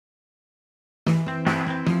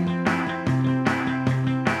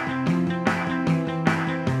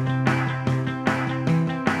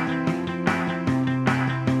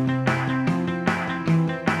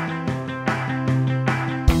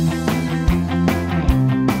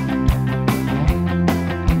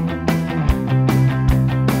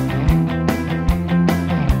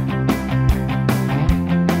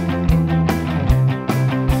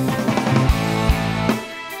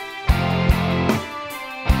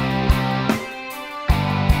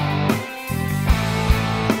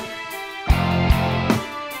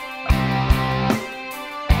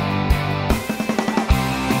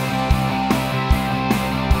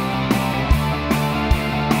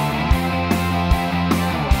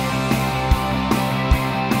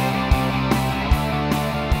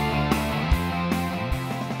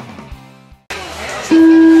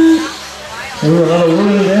Ooh, a little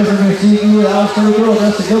wheelie there from your CPU. That was pretty cool.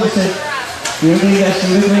 Justin Gilbertson. You need that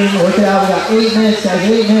shooting. Work it out. We got 8 minutes, guys.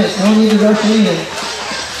 8 minutes. No need to rush anything.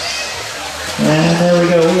 And there we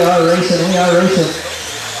go. We are racing. We are racing.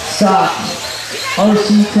 Stop.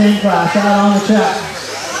 RC10 class out on the track.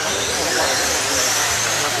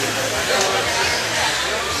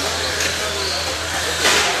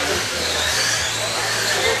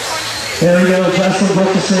 There we go. Justin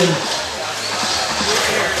Gilbertson.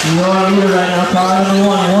 You are leader right now, car number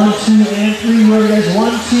 1. 1, 2, and 3. Where guys?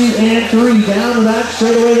 1, 2, and 3. Down the back,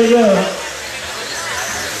 straight away they go.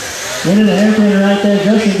 Into the hairpin right there.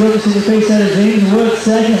 Justin Gilbertson, the pace setter. James Wood,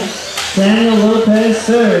 second. Daniel Lopez,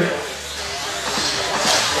 third.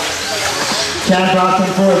 Chad Brockman,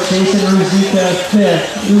 fourth. Jason Ruzika,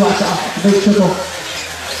 fifth. You watch out. Big triple.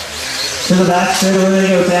 To the back, straight away they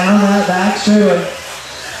go. Down that back, straight away.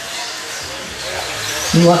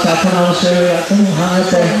 You watch out, come on, straight away. Got someone hung up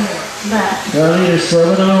there. Our leaders,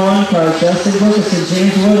 silver number 1 car, Justin Gilbertson,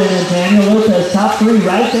 James Wood, and Daniel Lopez, top 3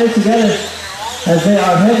 right there together as they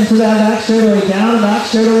are heading to that back straightaway. Down the back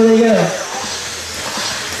straightaway they go.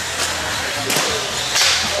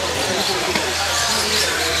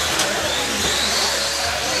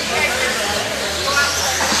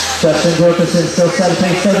 Justin Gilbertson still set a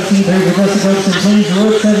pace, 17-3 for Justin Gilbertson, James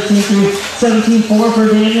Wood, 17-3, 17-4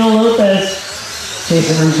 for Daniel Lopez.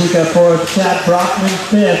 Jason Ruzika, 4th, Chad Brockman,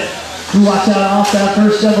 5th. You watch out off that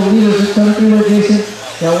first double leaders. It's coming through there, Jason.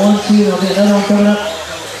 Got 1, 2, there'll be another one coming up.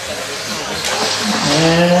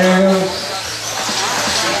 And there it goes.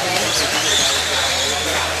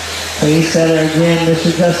 Pace setter again,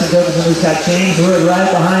 Mr. Justin Gilbertson, who's got James Wood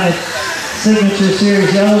right behind it. Signature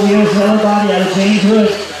Series, yellow wheels, yellow body out of James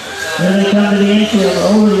Wood. Then they come to the infield,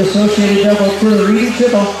 over the associated double to the Reedy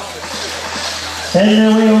triple. Heading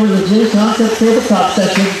their way over to the JConcepts tabletop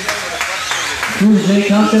section. Through the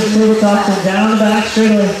JConcepts tabletop and down the back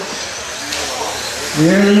straightaway.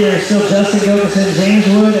 Rear leader still Justin Gilbertson, James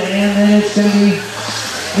Wood, and then it's going to be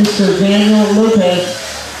Mr. Daniel Lopez.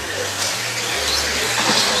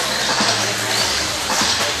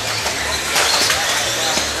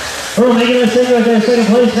 Oh, making a mistake right there, second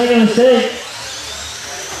place, making a mistake.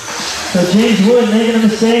 So James Wood making a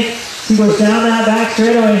mistake. He goes down that back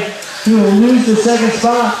straightaway. He will lose the second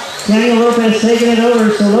spot. Daniel Lopez taking it over,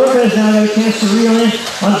 so Lopez now got a chance to reel in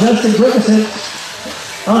on Justin Gilbertson.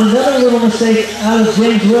 On another little mistake out of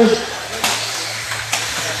James Wood.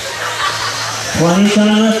 Plenty of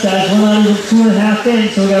time left, guys. We're not even 2.5 in,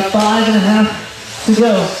 so we got 5.5 to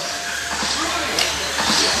go.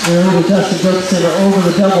 We're over Justin Gilbertson over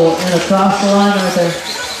the double and across the line right there.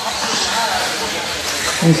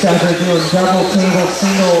 These guys are doing double,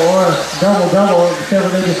 single, or double, whichever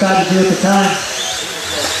they decide to do at the time.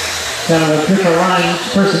 Kind of a different line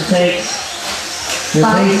each person takes. Your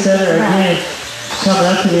pace setter again, coming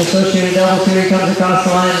up to the associated doubles. Here he comes across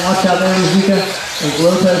the line. Watch out there, Ruzika. As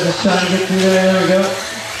Lopez is trying to get through there. There we go.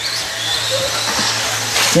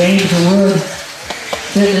 James Wood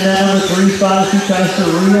sitting in that number 3 spot as he tries to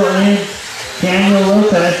reel in Daniel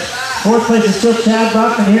Lopez. 4th place is still Chad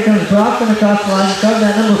Brockman. Here comes Brockman across the line, cutting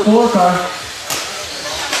that number 4 car.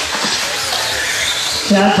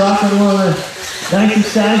 Chad Brockman, one of the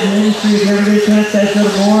nicest guys in the industry. If you ever get a chance, guys, go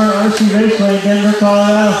to more RC Raceway in Denver,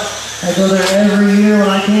 Colorado. I go there every year when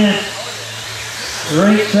I can.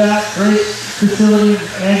 Great track, great facility,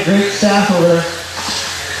 and great staff over there.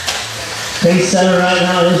 Pace setter right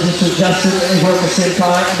now is Mr. Justin Gilbertson,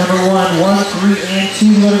 car number 1, 1, 3, and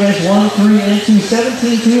 2. The other guys, 1, 3, and 2.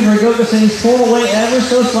 17-2 for Gilbertson. He's pulled away ever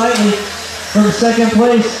so slightly from second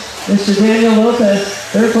place. Mr. Daniel Lopez.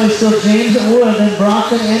 3rd place still James Wood, then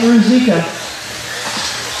Brockman and Ruzika.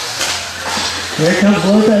 Here comes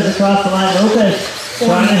Lopez across the line. Lopez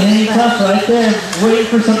trying to hang tough right there, waiting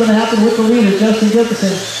for something to happen with the leader, Justin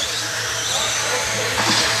Gilbertson.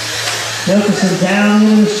 Gilbertson down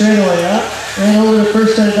into the straightaway, up and over the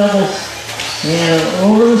first set of doubles, and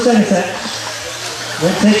over the second set.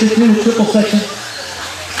 Then takes it through the triple section.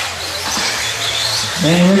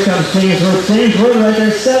 And here comes James Wood. James Wood right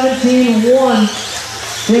there, 17-1.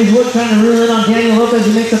 James Wood trying to reel in on Daniel Lopez.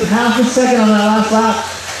 He makes up half a second on that last lap.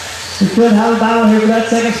 We could have a battle here for that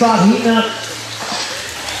second spot, heating up.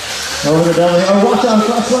 Over the double. Oh, watch out,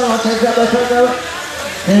 cross line. Watch out, grab that car, grab it.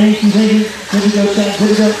 Thank you. Good to go, Chad. Good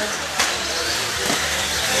to go.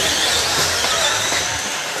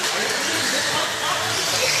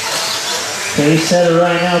 Pace setter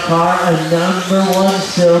right now, car, and number 1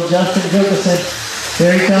 still, Justin Gilbertson.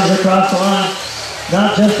 Here he comes across the line.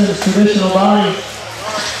 Not Justin's traditional body.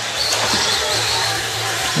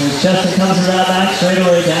 And Justin comes to that back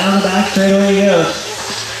straightaway, down the back straightaway he goes.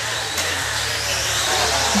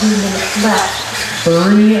 minutes left.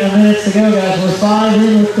 3 minutes to go, guys. We're 5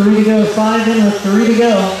 in with 3 to go. 5 in with 3 to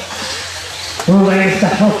go. We're ready to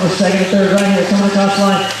stop off for second and third right here. Coming across the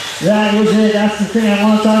line. That is it. That's the thing I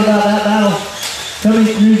want to talk about, that battle. Coming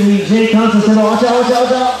through the JConcepts. Watch out, watch out,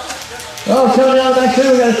 watch out. Oh, coming down the back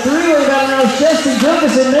here. We got a three-way battle now. Justin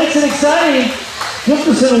Gilkison makes it exciting.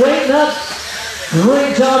 Gilkison waiting up.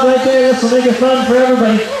 Great job right there. This will make it fun for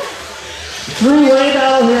everybody. Three-way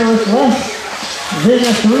battle here with less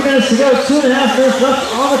than 3 minutes to go. 2.5 minutes left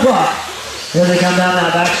on the clock. Here they come down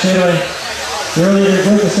that back straightaway. Earlier,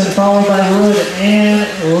 Gilkison followed by Wood and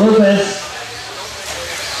Lopez.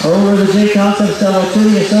 Over the JConcepts double to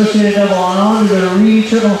the associated double on to the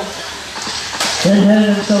re-triple. Then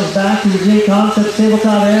heading themselves back to the JConcepts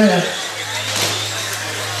tabletop area.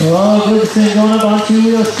 Oh, Gilkison going up on 2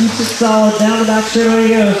 wheels, keeps it solid, down the back straightaway he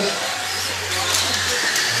goes.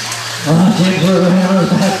 Oh, James Wood on his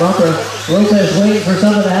back bumper. Lopez waiting for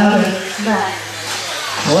something to happen.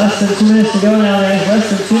 Less than 2 minutes to go now, guys. Less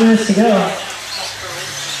than 2 minutes to go.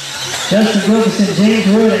 Justin Gilkison, James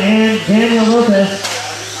Wood, and Daniel Lopez.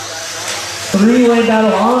 Three-way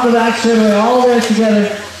battle on the back straightaway, all there together.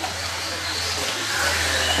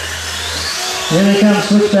 Here they come,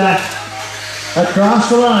 switch back. Across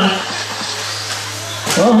the line.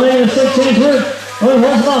 Oh, made a mistake, James Wood. Oh, he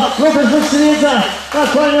holds him off. Lopez looks to the inside. Not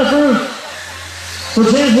quite enough room. So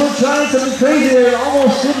James Wood trying something crazy there.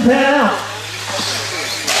 Almost didn't pan out.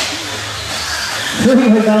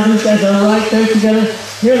 Three-way battle, these guys are right there together.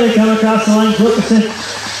 Here they come across the line. Gilkison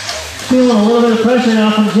feeling a little bit of pressure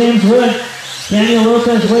now from James Wood. Daniel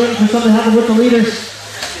Lopez waiting for something to happen with the leaders.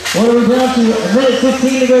 What are we down to? A minute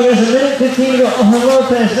 15 to go, guys. A minute 15 to go. Oh,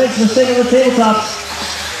 Lopez makes a mistake on the tabletops.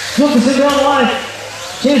 Gilkison going wide.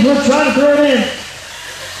 James Wood trying to throw it in.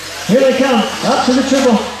 Here they come. Up to the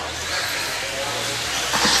triple.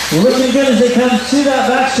 Looking good as they come to that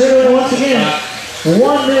back straightaway once again.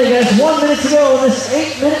 1 minute, guys. 1 minute to go in this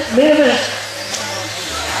 8-minute main event.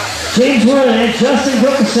 James Wood and Justin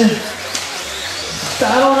Gilkison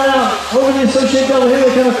battling out over the associate double. Here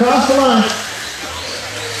they come across the line.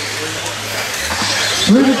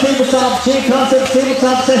 Through the tabletop, JConcepts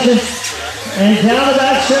tabletop session. And down the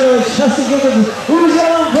back straightaway, Justin Gilkison. Who's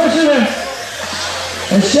got on pressure there?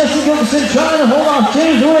 And Justin Gilkison trying to hold off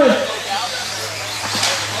James Wood.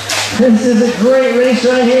 This is a great race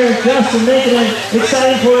right here. Justin making it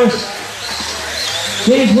exciting for us.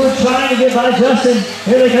 James Wood trying to get by Justin.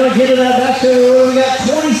 Here they come again to that back straightaway. We got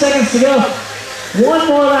 20 seconds to go. One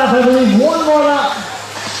more lap, I believe. One more lap.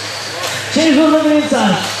 James Wood looking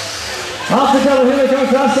inside. Off the double. Here they come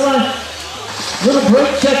across the line. Little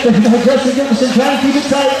brake check there by Justin Gilkison, trying to keep it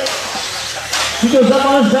tight. He goes up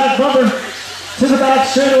on his back bumper to the back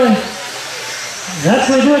straightaway. That's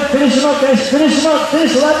going to do it. Finish him up, guys. Finish him up.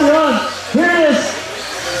 Finish the lap you're on. Here it is.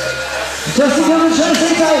 Justin Gilkison trying to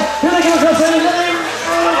stay tight. Here they come across the line.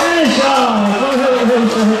 Finish. Oh,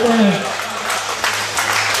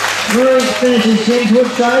 great finishes. James Wood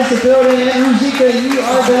tries to throw it in. And Ruzika, you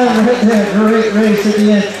are down right there. Great race at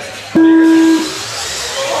the end.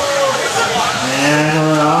 And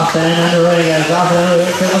we're off and underway, guys. Off and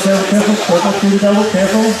underway. Careful, careful, careful. Careful through the double.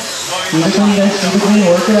 Careful. Keep it clean, guys. Keep it clean.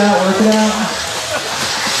 Work it out. Work it out.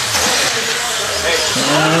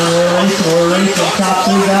 And we're racing. We're racing. Top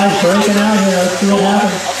three guys breaking out here. Let's see what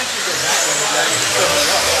happens.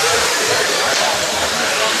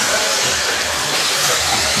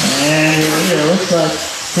 And here it looks like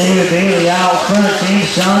David Bailey out front,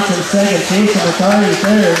 James Johnson second, Jason McCarty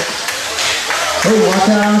third. Oh, watch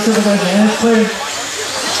out on the triple guys, man, it's clear.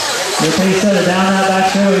 The pace setter down that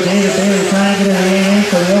back straightaway. David Bailey trying to get in the AA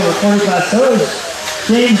for the over 45. So is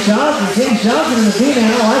James Johnson. James Johnson in the B man.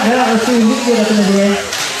 I like that. Let's see if he can get up in the DA.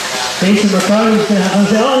 Jason McCarty's going to have to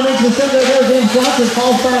say, oh, he makes a mistake right there. James Johnson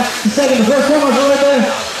falls back to second. The first one was right there.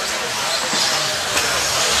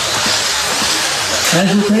 As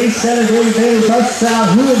the pace setter, David Bailey touches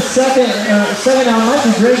out. Who is second? Second now might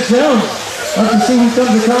be Greg Jones. Up to see who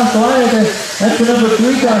comes across the line right there. That's the number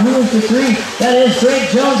 3 car. Who is the 3? That is Greg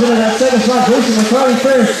Jones into that second slot. Jason McCarty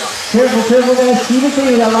first. Careful, careful, guys. Keep it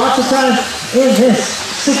clean. We got lots of time in this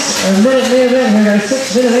 6-minute main event here, guys.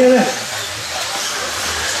 6-minute main event.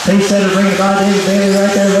 Pace setter bringing it by David Bailey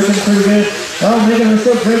right there. Looking pretty good. Oh, making a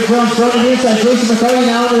mistake. Greg Jones throwing the inside. Jason McCarty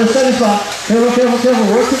now into the second spot. Careful, careful, careful.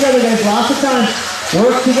 Work together, guys. Lots of time.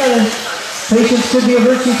 Work together. Patience could be a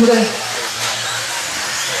virtue today.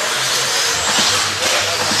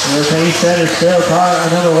 The pace setter still car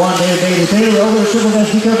number 1, David Bailey. Bailey over the triple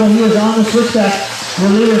guys. Be careful, he is on the switchback. The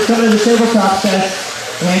leader's coming to the tabletop, guys.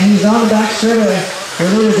 And he's on the back straightaway. The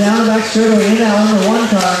leader down the back straightaway in that number 1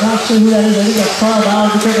 car. I'm not sure who that is. I think that's Carl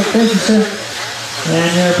Bauer. Be careful, thank you, sir.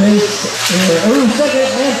 And their pace, second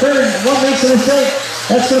and third. One makes a mistake.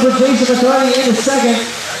 That's going to put Jason McCarty in the second.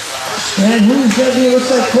 And who's going to be, it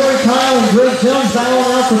looks like Corey Kyle and Greg Jones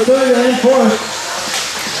battling out for third and fourth.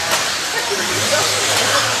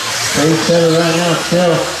 Pace setter right now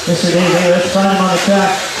still. Mr. Dave Bailey, let's find him on the track.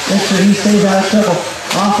 Make sure he stays out of trouble.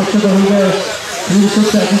 Off the triple he goes. Through the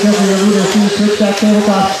switchback, pick up your leader. Through the switchback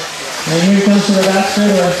tabletop. And here he comes to the back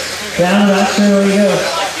straightaway. Down the back straightaway he goes.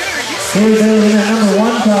 Dave Bailey in that number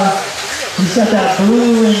 1 car. He's got that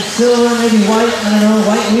blue and silver, maybe white, I don't know,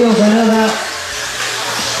 white wheels, I know that.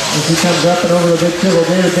 As he comes up and over the big triple,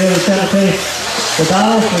 David Bailey's got to pace. The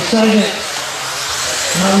battle for second.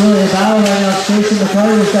 Not really a battle right now. Jason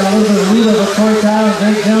McCarty's got a little bit of lead over Corey Kyle and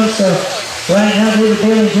Greg Jones, so right now David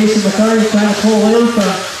Bailey and Jason McCarty trying to pull away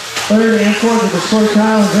from third and fourth with Corey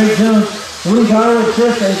Kyle and Greg Jones. Woody Garwood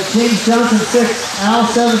 5th, and James Johnson 6th, Al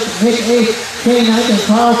 7th, Nick 8th, Kenny 9th, and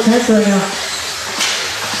Carl 10th right now.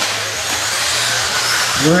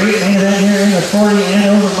 Great main event here in the 40 and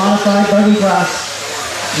over modified buggy class.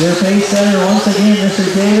 Your pace setter once again, Mr.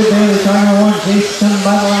 David Bailey, car number 1. Jason coming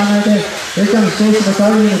by the line right there. Here comes Jason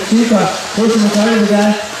McCarty in the 2 car. Jason McCarty, the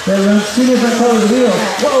guy that runs 2 different colored wheels.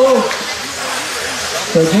 Whoa!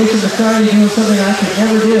 So Jason McCarty doing something I could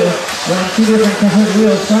never do. Run 2 different colored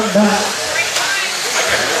wheels, front and back.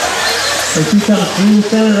 As he comes through the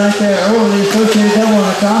center right there, over the associated double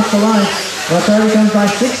and across the line. McCarty comes by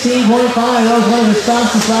 16.5. That was one of his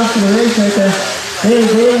fastest laps of the race right there. David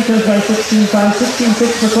Bailey comes by 16.5,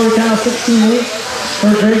 16.6 for Corey Kyle, 16.8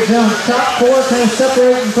 for Greg Jones. Top 4 kind of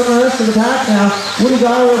separating from the rest of the pack now. Woody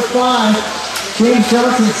Garwood 5, James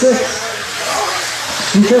Johnson 6.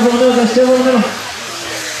 Be careful in the middle, guys, careful in the middle.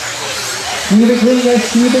 Keep it clean, guys,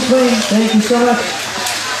 keep it clean. Thank you so much.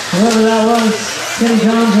 Whoever that was, Kenny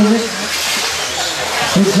Johns and Nick.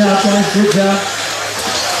 Good job, guys, good job.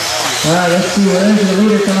 Alright, let's see where is the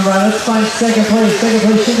leader coming by. Let's find second place. Second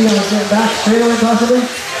place should be on the back straightaway possibly.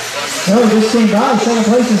 No, just came by. Second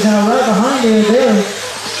place is now right behind David Bailey.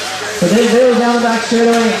 So David Bailey down the back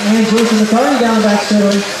straightaway and Jason McCarty down the back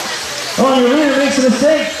straightaway. Oh, your leader makes a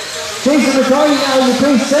mistake. Jason McCarty now in the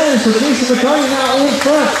pace center, so Jason McCarty now in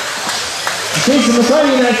front. Jason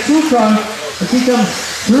McCarty in that 2 car as he comes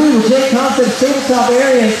through the JConcepts tabletop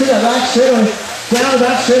area and to that back straightaway. Down the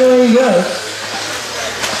back straightaway he goes.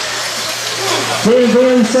 David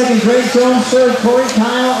Bailey 2nd, Greg Jones 3rd, Corey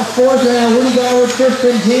Kyle 4th, and Woody Garwood 5th,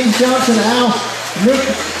 and James Johnson, Al, Nick,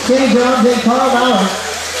 Kenny Johns, and Carl Bauer.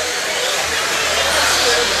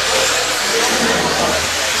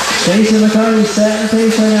 Jason McCarty set in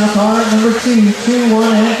pace right now, car number 2, 2, 1,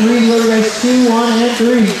 and 3, the other guys 2, 1, and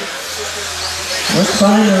 3. Let's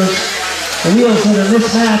find those wheels that are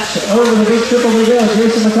mismatched. Over the big triple we go.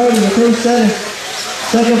 Jason McCarty, the pace setter.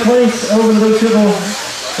 2nd place over the big triple.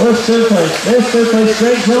 Where's 3rd place? There's 3rd place.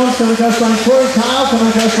 Greg Jones coming across line. Corey Kyle coming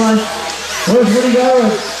across line. Where's Woody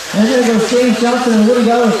Garwood? And there goes James Johnson and Woody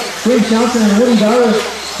Garwood. James Johnson and Woody Garwood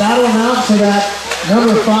battling out for that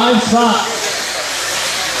number 5 spot.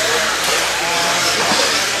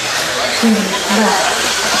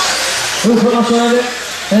 Who's putting us around it?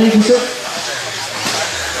 Thank you, sir.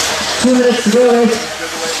 2 minutes to go, guys.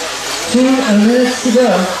 2 minutes to go.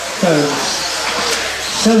 So,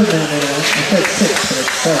 7 minutes, I said 6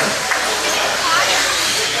 minutes, 7.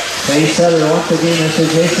 Pace setter once again, Mr.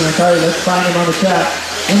 Jason McCarty. Let's find him on the track.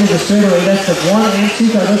 Into the straightaway, that's the 1 and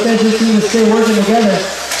 2 car. Those guys just need to stay working together.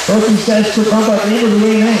 Both these guys should bump up into the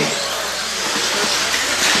A main.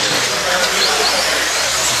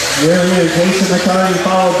 Here, Jason McCarty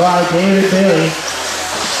followed by David Bailey.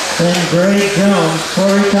 Then Greg Jones,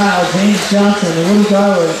 Corey Kyle, James Johnson, and Woody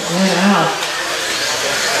Garwood, and Al.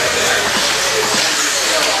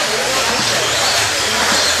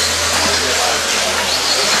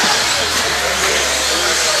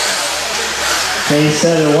 Pace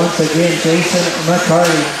setter once again, Jason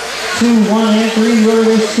McCarty. 2, 1, and 3.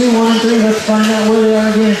 Whoever is 2, 1, and 3. Let's find out where they are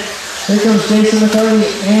again. Here comes Jason McCarty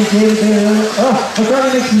and David Bailey. Oh,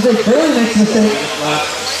 McCarty makes a mistake. Bailey makes a mistake.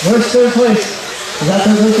 Where's 3rd place? Is that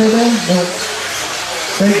 3rd place right there? No.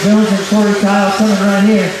 Greg Jones and Corey Kyle coming right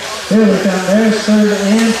here. Here they come. There's 3rd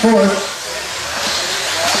and 4th.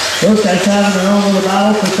 Those guys having their own little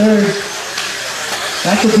battle for 3rd.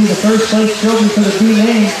 That could be the 1st place trophy for the B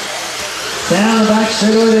main. Down the back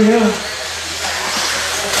straightaway they go.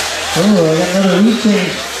 Oh, I got another lead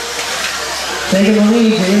change. Taking the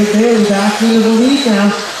lead. David Bailey back into the lead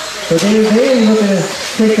now. So David Bailey looking to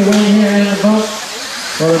take the win here and the bump.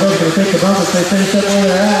 Well, they're both going to take the bump if they finish up where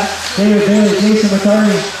they're at. David Bailey, Jason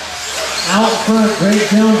McCarty out front. Greg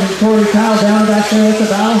Jones and Corey Kyle down back there at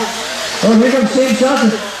the bow. Oh, here comes James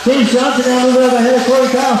Johnson. James Johnson now moving up ahead of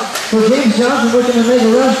Corey Kyle. for James Johnson looking to make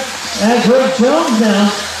a run at Greg Jones now.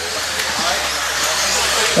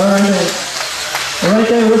 All right, right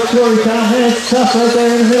there with Corey Conley. It's tough right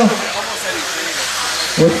there in the middle.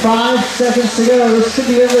 With 5 seconds to go, this could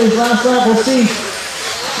be everybody's last lap. We'll see.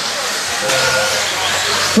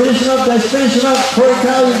 Finish him up, guys. Finish him up. Corey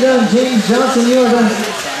Conley's done. James Johnson, you are done.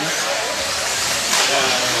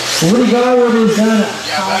 Woody Garwood is done.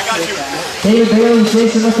 Yeah, but I got you. David Bailey,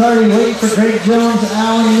 Jason McCarty, waiting for Greg Jones,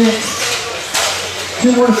 Alan Nick.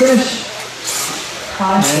 2 more to finish.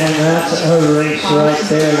 And that's a race right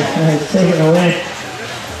there. Taking the win.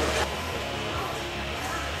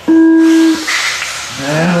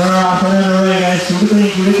 And we're off and underway, guys.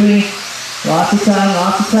 Quickly. Lots of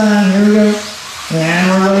time. Here we go. And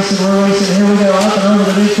we're racing. Here we go. Up and over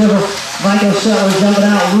the big triple. Michael Shuttler jumping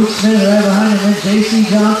out. Luke Smith right behind him. Then JC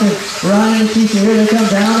Johnson. Ryan Matisse. Here they come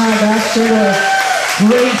down that back straight.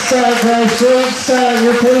 Great start, guys. Great start.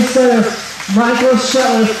 Your pace setter. Michael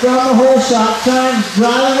Shuttler from the hole shot, trying to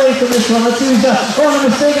drive away from this one. Let's see who's got. Oh, a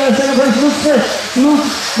mistake on the second place. Luke Smith. Luke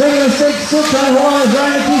making a mistake, still trying to hold on.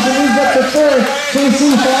 Ryan Matisse moves up to third.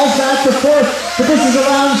 JC falls back to fourth, but this is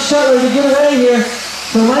allowing Shuttler to get away here.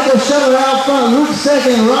 So Michael Shuttler out front, Luke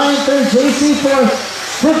second, Ryan third, JC fourth.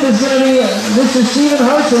 Fifth is going to be Mr. Stephen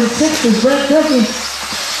Hartson. Sixth is Brent Cookie.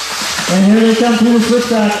 And here they come through the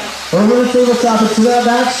switchback. Over the tabletop. It's to that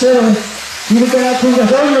back straightaway. Keep it back to the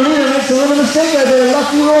your leader makes a little mistake right there.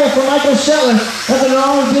 Lucky roll for Michael Shuttler. Nothing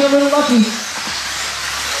wrong with being a little lucky.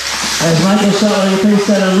 As Michael Shuttler, your pace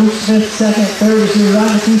setter, Luke Smith second, third is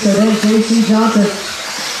Ryan Matisse, then JC Johnson.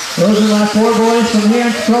 Those are my 4 boys from here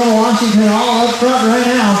in Tacoma, Washington, all up front right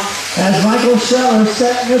now. As Michael Shuttler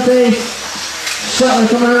setting the pace. Shuttler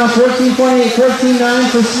coming around 14.8,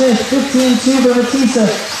 14.9 for Smith, 15.2 for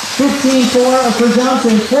Matisse, 15.4 for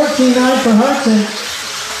Johnson, 14.9 for Hartson.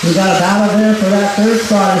 We got a battle there for that third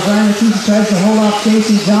spot as Ryan Matisse tries to hold off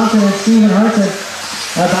JC Johnson and Stephen Hartson.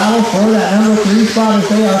 A battle for that number 3 spot as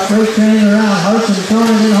they are freight training around. Hartson throwing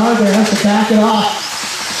it in hard there, has to back it off.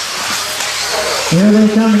 Here they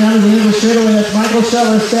come down to the end of the straightaway. That's Michael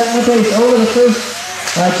Shuttler setting the pace over the first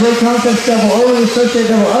JConcepts double, over the associate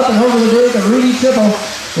double, up and over the break, a Rudy triple.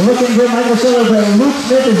 Looking good, Michael Shuttler, but Luke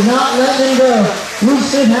Smith is not letting him go. Luke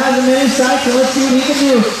Smith has him in his sights, and let's see what he can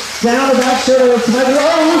do. Down the back straightaway to Michael.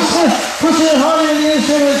 Oh, Luke Smith pushing it hard into the end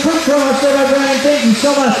straightaway. Quick throw up there by Brian. Thank you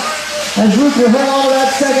so much. As Luke will hold on to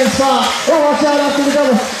that second spot. Oh, watch out after the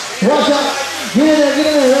double. Watch out. Get in there.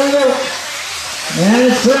 There we go.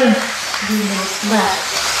 And it's there.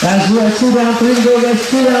 As we have 2 down, 3 to go, guys.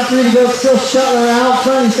 2 down, 3 to go. Still Shuttler out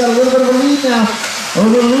front. He's got a little bit of a lead now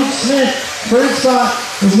over Luke Smith. Third spot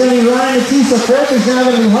is going to be Ryan Matisse. Fourth is now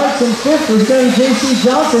going to be Hartson. Fifth is going to be JC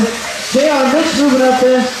Johnson. J.R. Mitch moving up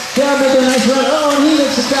there. J.R. making a nice run. Oh, and he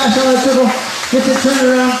makes a crash on that triple. Gets it turned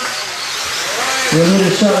around. Your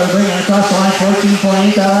leader Shuttler bringing it across the line.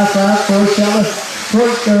 14.8 that last lap for Shuttler.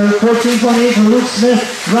 14.8 for Luke Smith.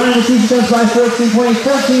 Ryan Matisse comes by 14.8.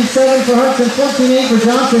 14.7 for Hartson. 14.8 for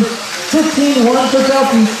Johnson. 15.1 for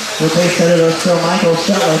Kelpie. We'll take that of so Michael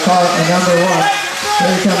Shuttler car at number 1.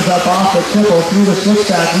 Here he comes up off the triple through the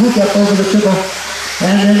switchback. Luke up over the triple.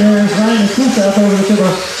 And then there's Ryan Matisse up over the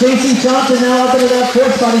triple. JC Johnson now up into that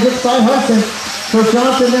 4th spot. He gets by Hartson. So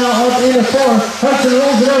Johnson now up into 4. Hartson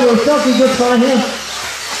rolls it over. Felke gets by him.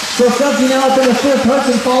 So Felke now up into 5th.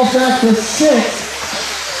 Hartson falls back to 6th.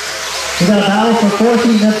 We got a battle for 4th.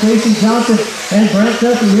 That's JC Johnson and Brent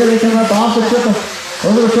Duffy. Here they come up off the triple.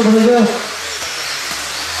 Over the triple they go.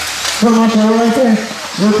 From Michael right there.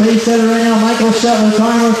 Your pace setter right now, Michael Shuttler.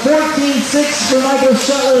 Timer 14.6 for Michael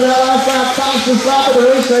Shuttler. That last lap, fastest lap of the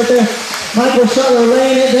race right there. Michael Shuttler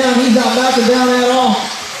laying it down. He's not backing down at all.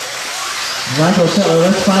 Michael Shuttler,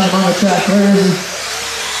 let's find him on the track. Where is he?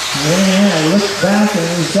 Yeah, looks back and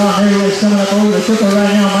he's gone. There he is coming up over the triple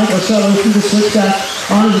right now. Michael Shuttler through the switchback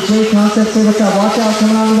onto the JConcepts tabletop. Watch out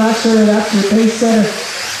coming on the back shoulder. That's your pace setter.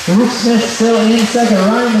 Luke Smith still in second.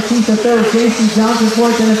 Ryan Matisse third. JC Johnson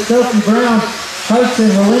fourth. And it's Sophie Brown,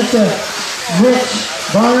 Hudson, Valencia, Rich,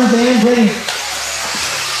 Barnes, and Jenny.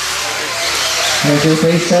 There's your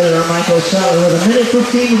pace setter, Michael Shuttler. With a minute 15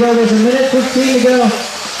 to go. There's a minute 15 to go.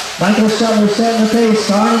 Michael Shuttler setting the pace.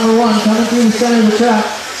 Car number 1 coming through the center of the track.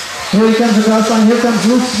 Here he comes across line. Here comes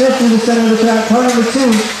Luke Smith through the center of the track. Car number 2.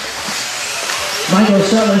 Michael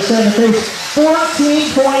Shuttler setting the pace.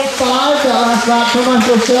 14.5 that last lap for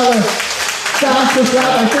Michael Shuttler. Fastest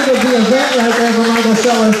lap, I think, of the event right there for Michael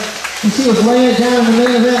Shuttler. You see us laying it down in the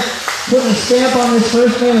main event, putting a stamp on this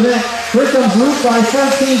first main event. Here comes Luke by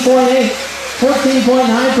 14.8.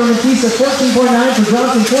 14.9 for Matisse, 14.9 for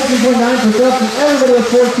Johnson, 14.9 for Duffy. Everybody with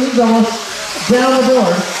 14s almost down the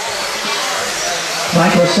board.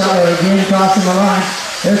 Michael Scheller again crossing the line.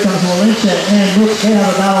 Here comes Valencia and Luke. They have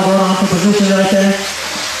a battle going on for position right there.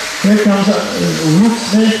 Here comes Luke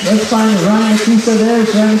Smith. Let's find Ryan Makisa there.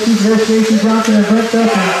 Ryan Makisa there. JC Johnson and Brent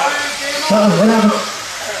Duffy. Uh-oh, what happened?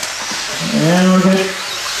 And we're good.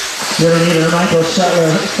 Good leader, Michael Scheller,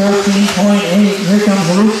 14.8. Here comes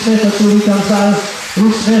Luke Smith. Let's see who comes out.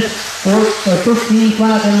 Luke Smith, 15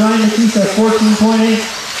 flat. And Ryan Makisa, 14.8.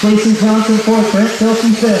 JC Johnson, 4th. Brent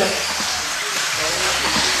Duffy, 5th.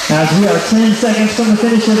 As we are 10 seconds from the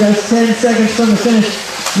finish here, guys. 10 seconds from the finish.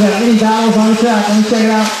 You have any battles on the track? Let me check it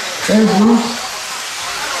out. There's Luke.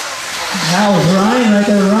 That was Ryan right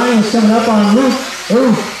there. Ryan was coming up on Luke.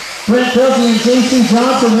 Ooh. Brent Duffy and JC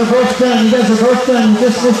Johnson, they're both done. You guys are both done. You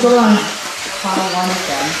just missed the line.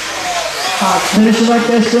 Finish it like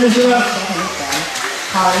this. Finish it up.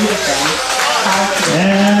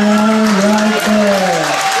 And right there.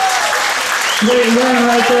 Great run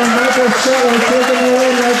right there. Michael Scheller taking the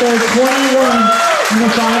win right there. 21 in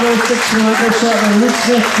the 5:06 for Michael Scheller. Luke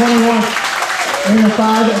Smith, 21 in the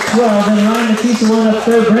 5:12. And Ryan Makisa went up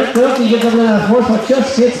third. Brent Duffy gets up to that fourth, but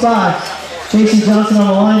just gets by. JC Johnson on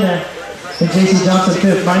the line there. And JC Johnson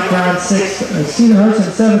 5th. Mike Brown 6th. Stephen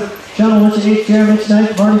Hudson 7th. John Lynch 8th. Jeremy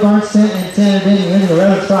 9th. Marty Barnes 10th. And 10 and Danny in the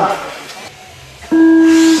 11th spot.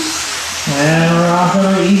 And we're off and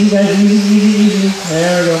away. Easy, guys. Easy.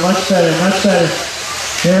 There we go. Much better.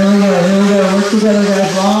 Here we go. Work together,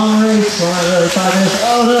 guys. Long race. Well, not really. 5 minutes.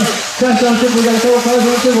 Oh, no. Crash on triple. We got a couple cars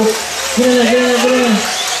on triple. Get in there.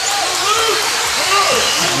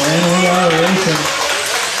 And we are racing.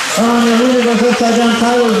 On the leader goes upside down.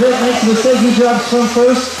 Tyler Vick makes a mistake. He drops from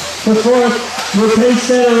 1st to 4th. Your pace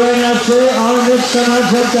setter right now. Jay Armitage somehow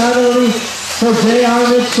jumped out of the lead. So Jay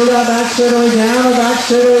Armitage to that back straightaway. Down the back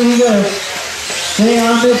straightaway he goes. Jay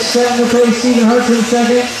Armitage setting the pace. Stephen Hudson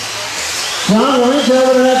 2nd. John Lynch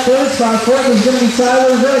over to that 3rd spot. 4th is going to be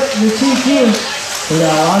Tyler Vick, the TQ. We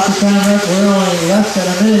got lots of time left. We're only less than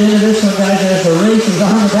a minute into this one, guys, as the race is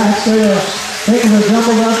on the back straightaway. Things are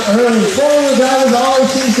jumbled up early. 4-wheel drivers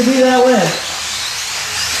always seems to be that way.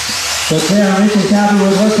 But J.R. Mitch is happy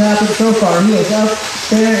with what's happened so far. He is up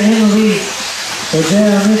there in the lead. So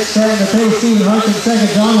J.R. Mitch starting to pace. Stephen Hudson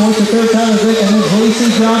 2nd. John Lynch the 3rd. Tyler Vick and then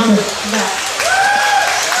JC Johnson.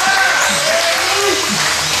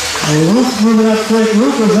 Luke moving up quick.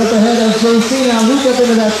 Luke was up ahead of JC. Now Luke up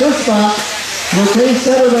into that 5th spot. The pace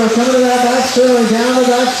setter though coming to that back straightaway. Down the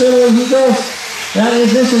back straightaway he goes. That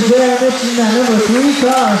is Mr. J.R. Mitch in that number 3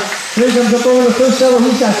 car. Here comes up over the 1st level.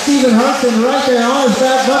 He's got Stephen Hudson right there on his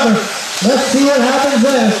back bumper. Let's see what happens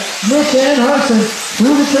there. Mitch and Hudson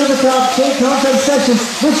through the tabletop JConcepts section.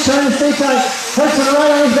 Mitch trying to stay tight. Hudson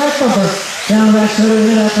right on his back bumper. Down the back shoulder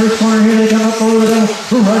in that 1st corner. Here they come up over the double.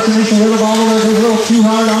 Ooh, Hudson makes a little ball over. Goes a little too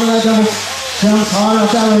hard on that double. Jumps hard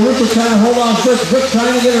off that way. Mitch is trying to hold on quick. Vic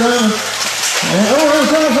trying to get around him. And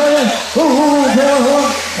there's right there. Hold on.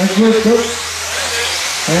 That's good.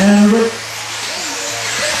 And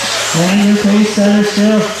your pace setter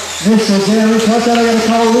still. Mr. J.R. Mitch. Watch out, I gotta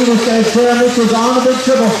call leaders, guys. J.R. Mitch is on the big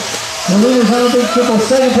triple. The leaders on the big triple.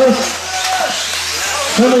 2nd place.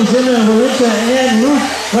 Somebody's in there. Valencia and Luke.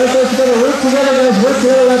 Right there together. Work together, guys. Work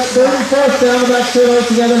together. That's 3rd and 4th down the back straightaway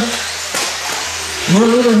together. Your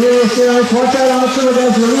leader here is J.R. Mitch. Watch out on the triple,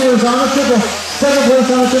 guys. Your leader is on the triple. 2nd place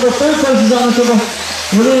on the triple. 3rd place is on the triple.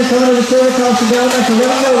 Your leader coming to the trailer crossing down back. So let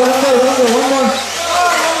him go. One more.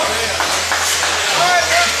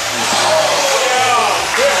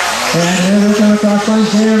 And here we come across line,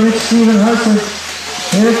 J.R. Mitch, Stephen Hudson.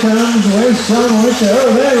 Here comes, where's John Lynch?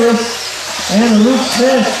 Oh, there he is. And Luke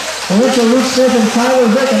Smith. Luke Smith and Tyler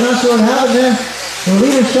Vick. I'm not sure what happened there. The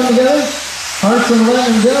leaders come together. Hudson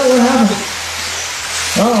letting him go. What happened?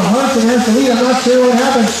 Oh, Hudson has to lead. I'm not sure what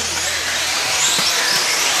happened.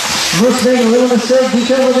 Luke's making a little mistake. Be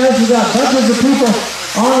careful, guys. We've got bunches of people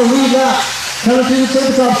on the lead lap. Coming through the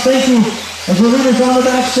tabletop. Thank you. As the leaders on the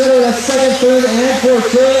back straightaway, that's 2nd, 3rd, and 4th.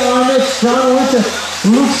 J.R. Mitch, John Lynch,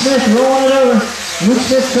 Luke Smith rolling it over. Luke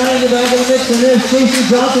Smith trying to get back in the mix, and there's JC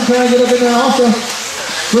Johnson trying to get up in there also.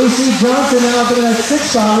 JC Johnson now up in that 6th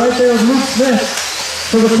spot right there with Luke Smith.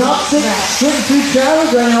 So the top 6 getting 2 travels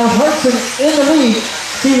right now with Hudson in the lead.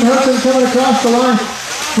 Stephen Hudson coming across the line.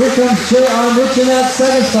 Here comes J.R. Mitch in that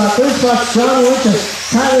 2nd spot. 3rd spot, John Lynch,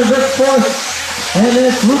 Tyler Vick 4th. And then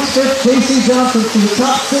it's Luke Smith, JC Johnson to the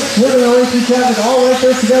top 6, winning away through traffic, all right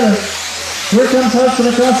there together. Here comes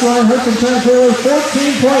Hudson across the line. Hudson trying to pull away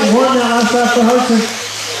 14.1 now last lap for Hudson.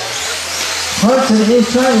 Hudson is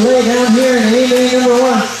trying to lay down here in AMA number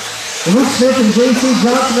 1. Luke Smith and JC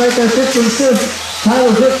Johnson right there, 5th and 6th.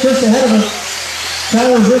 Tyler Vick just ahead of him.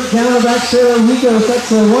 Tyler Vick down the back straightaway he goes.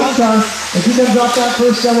 That's the 1 car. If he comes off that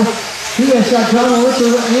 1st level, He has got John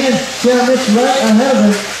Winter and Jared Mitch right ahead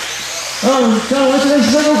of him. Oh, John Winter makes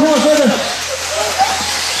a single cross over.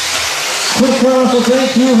 Quick cross will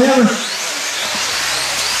thank you, Hammer.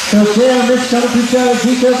 So Jared Mitch coming to each other.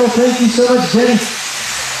 Be careful. Thank you so much, Jenny.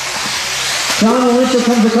 John Winter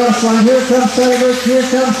comes across the line. Here comes Tyler. Here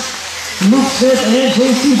comes Luke Smith and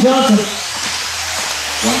JC Johnson.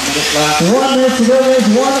 1 minute left. 1 minute to go, guys.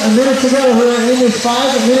 1 minute to go. We're in this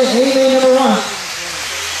 5-minute A number 1.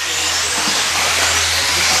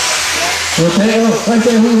 Okay, oh, right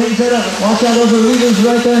there, who hangs that up? Watch out, those are leaders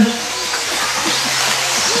right there.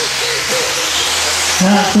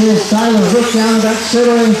 Now, here's Tyler Rick down back straight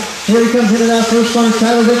away. Here he comes into that first corner.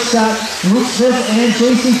 Tyler Rick's got Luke Smith and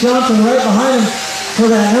JC Johnson right behind him for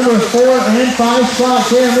that number 4 and 5 spot.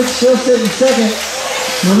 Jared Mitch still sitting second.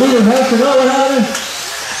 The leader has to know what happened.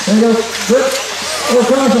 There you go. Good. Oh,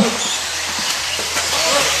 commercial.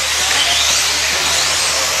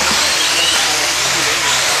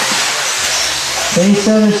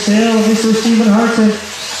 A7 still, Mr. Stephen Hartson.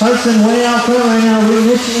 Hartson way out front right now. We're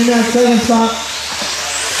Mitch in that second spot.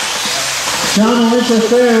 John Lynch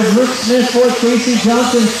third. Luke Smith fourth. Casey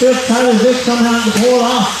Johnson fifth. Tyler Vick somehow to pull it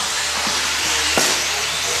off.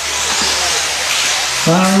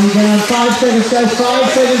 We got 5 seconds, guys.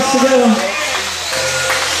 5 seconds to go.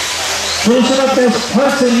 Finish it up there.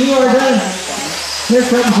 Hartson, you are done. Here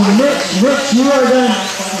comes Mitch. Rich, you are done.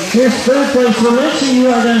 Here's third place. Valencia,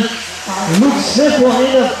 you are done. Luke Smith will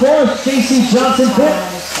end up fourth. Casey Johnson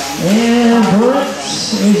fifth. And Brent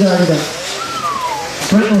is already done.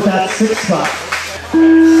 Brent with that 6th spot.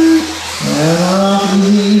 And off.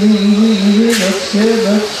 Easy. Looks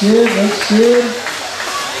good.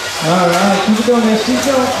 Alright, keep it going, guys. Keep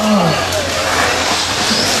going.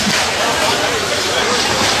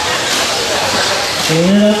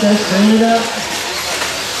 Clean it up, guys. Clean it up.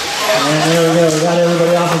 And there we go. We got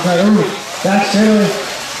everybody off the track. Ooh, back straight away.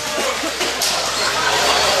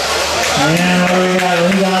 And what do we got?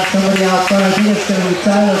 We got somebody out front. I think it's going to be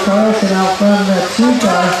Tyler Carlson out front in that 2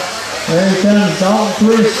 car. There he comes, Dalton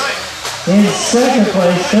Pierce in 2nd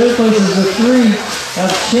place. 3rd place is the 3 of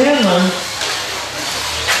Chandler.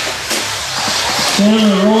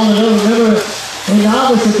 Chandler rolling it over. Remember, in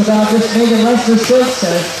novice, it's about just making less mistakes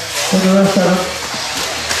than the rest of them.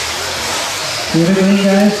 Keep it clean,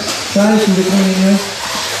 guys. Try to keep it clean here.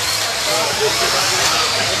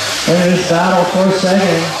 There's battle for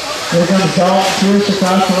 2nd. Here comes Dalton Pierce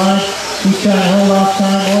across the line. He's trying to hold off Ty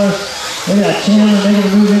Morris. Look at that Chandler making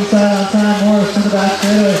a move inside on Ty Morris to the back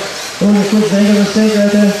straightaway. Oh, the kid's making a mistake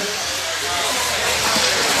right there.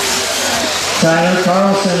 Tyler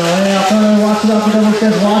Carlson away out front. Watch it off the double,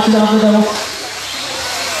 guys. Watch it off the double.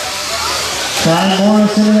 Ty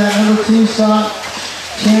Morris into that number 2 spot.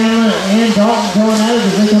 Chandler and Dalton going at it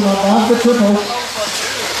as they come up off the triple.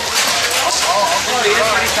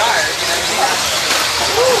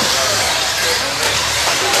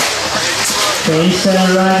 Pace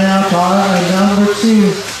center right now, car number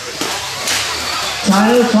 2.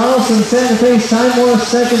 Tyler Carlson setting the pace. Ty Morris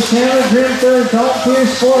 2nd. Chandler Grimm 3rd. Dalton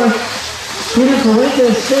Pierce 4th. Peter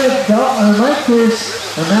Fuentes 5th. Mike Pierce,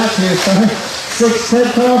 or Matt Pierce, sorry. 6th. Ted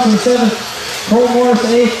Carlson 7th. Cole Morris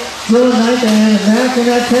 8th. Dylan 9th, and back in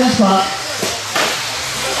that 10 spot.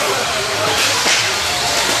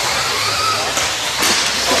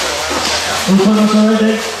 Who's on the right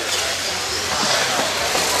there?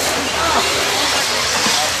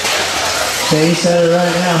 They set it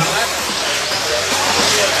right now.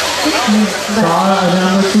 Car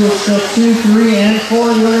number 2, it's still 2, 3, and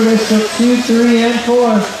 4. The other way still 2, 3, and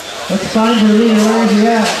 4. Let's find your leader. Where is he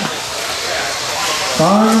at?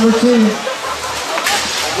 Car number 2.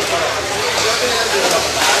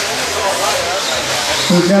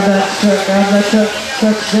 We grab that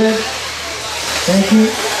truck's dead. Thank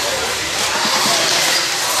you.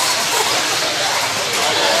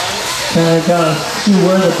 Kind of gotta see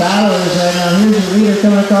where the battle is right now. Here's the leader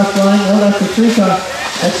coming across the line. Oh, that's the 3 car.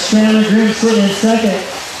 That's Chandler Grimm sitting in 2nd.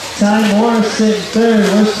 Ty Morris sitting 3rd.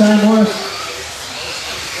 Where's Ty Morris?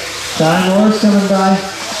 Ty Morris coming by.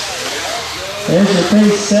 There's your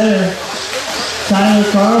pace setter. Tyler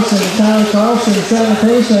Carlson setting the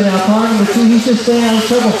pace right now. Car number 2, he's just staying out of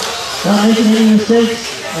trouble. Not making any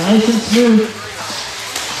mistakes. Nice and smooth.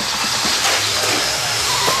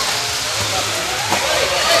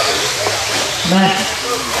 Matt.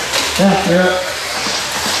 Yeah, you're up.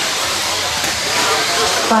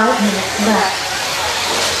 5 minutes left.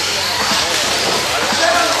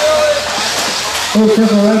 Oh,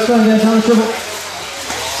 triple right front, guys. On the triple.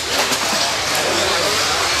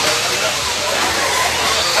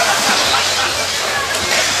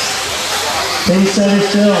 Pace setter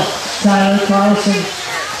still, Tyler Carlson.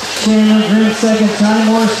 Chandler Green second, Ty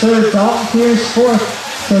Morris third, Dalton Pierce fourth.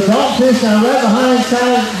 So Dalton Pierce now right behind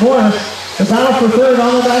Ty Morris. The battle for third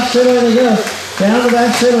on the back straightaway they go. Down the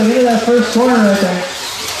back straightaway into that first corner right there.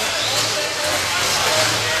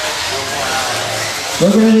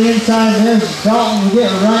 Looking at the inside, there's Dalton to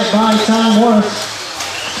get right by Ty Morris.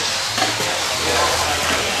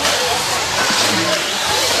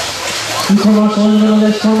 Two core marshal in the middle,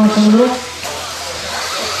 there's core marshal in the middle.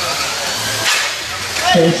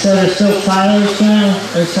 Okay, so there's still Tyler, Chandler,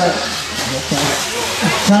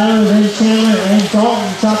 Tyler, then Chandler, and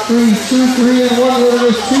Dalton, top three, 2, 3, and 1, whether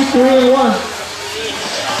it's 2, 3, and 1.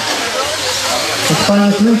 Let's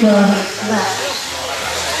find the 3 car.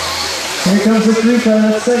 Here comes the 3 car,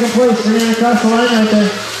 that's second place, bringing it across the line right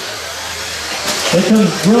there. Here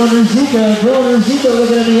comes Dylan Ruzika. Dylan Ruzika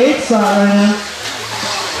looking at the 8th spot right now.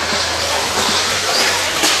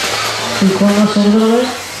 2 core marshal in the middle there.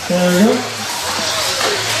 There we go.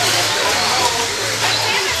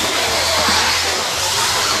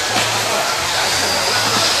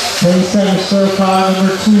 Twenty-seven still car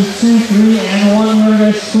number 2, 2, 3, and 1. Here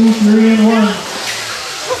goes 2, 3, and 1.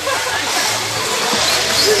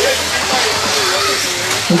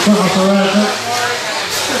 We come off the right up.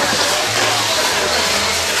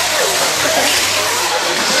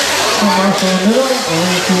 Come off in the middle,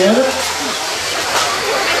 and together.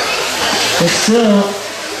 It's still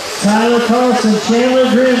Tyler Carlson, Chandler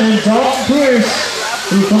Grimm, and Dalton Pierce.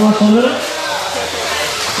 We come off the middle.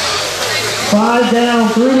 5 down,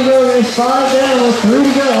 3 to go, guys. 5 down with 3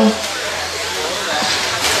 to go.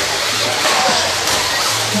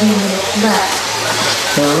 3 minutes left.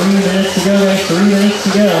 3 minutes to go, guys. 3 minutes to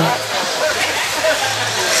go.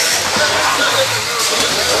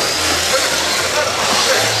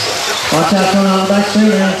 Watch out coming on the back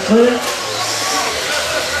straight, and it's clear.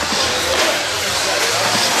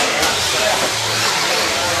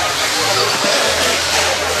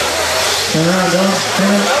 Turn around, Dylan. Turn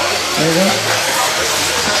around. There you go.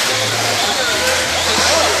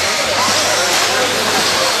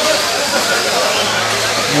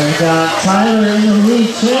 We got Tyler in the lead.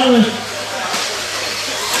 Chandler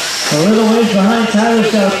a little ways behind.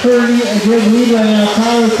 Tyler's got a good lead right now.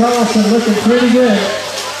 Tyler Carlson looking pretty good.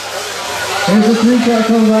 Here's the 3 car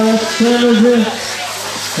coming by. That's Chandler Grimm.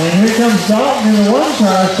 And here comes Dalton in the 1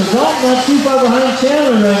 car. So Dalton not too far behind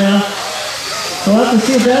Chandler right now. So we'll have to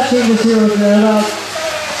see if that changes here with about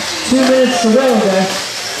 2 minutes to go, guys.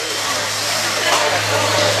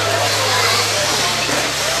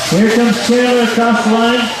 Here comes Chandler across the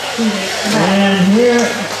line. And here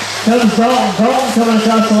comes Dalton. Dalton coming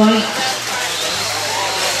across the line.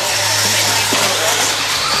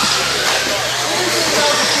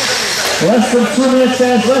 Less than 2 minutes,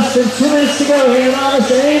 guys. Less than 2 minutes to go here in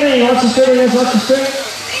NOVICE A. Watch the straight, guys. Watch the straight.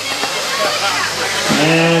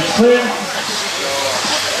 And it's clear.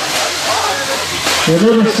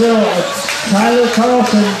 Remember still, Tyler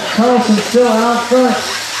Carlson. Carlson still out front.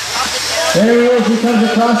 There he is. He comes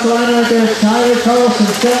across the line right there. Tyler Carlson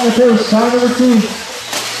setting the pace. Car number 2.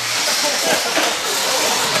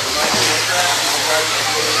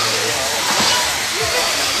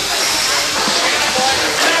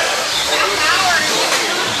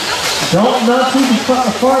 Dalton not too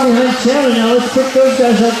far behind Chandler now. Let's pick those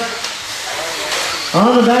guys up.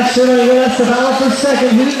 On the back straight, that's the battle for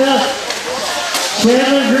second. Heating up.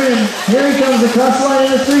 Chandler Grimm, here he comes across the line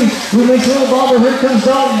in the 3. We make a little bobber, here comes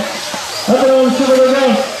Dalton. Up and over, see where they go.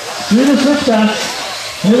 Through the switchback.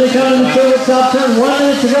 Here they come in the third top turn, 1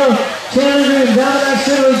 minute to go. Chandler Grimm down the back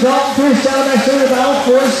straightaway, Dalton Pierce down the back straightaway, battle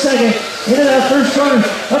for a second. Into that first corner,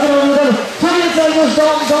 up and over the double. 2 minutes out goes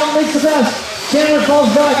Dalton, Dalton makes the pass. Chandler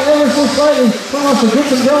falls back ever so slightly, almost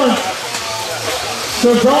gets him going.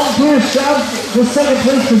 So Dalton Pierce grabs the second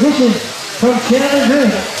place position from Chandler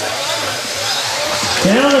Grimm.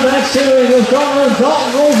 Down the back straightaway goes Dalton. Dalton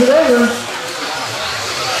rolls it over.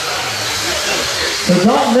 So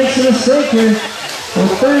Dalton makes a mistake here.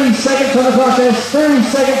 With 30 seconds on the clock. There's 30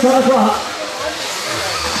 seconds on the clock.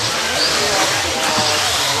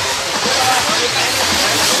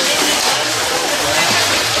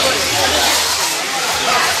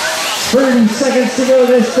 Seconds to go.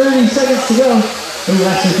 There's 30 seconds to go. Ooh,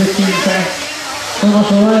 actually 15 seconds. Come off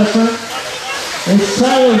the right up front. It's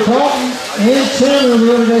Tyler, Dalton, and Chandler.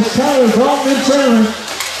 The other guys, Tyler, Dalton, and Chandler.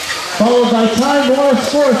 Followed by Ty Morris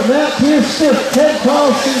 4th, Matt Pierce 5th, Ted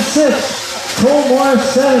Carlson 6th, Cole Morris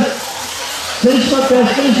 7th. Finish up, guys.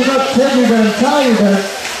 Finish it up. Ted, you're done. Ty, you're done.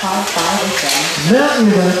 Matt,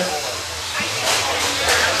 you're done.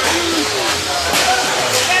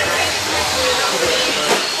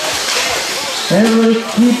 Everybody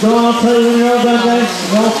keep going. I'll tell you when you're all done, guys.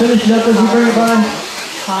 Y'all finish it up as you bring it by.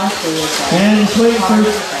 And just waiting for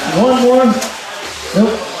one more.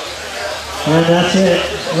 Nope. And that's it.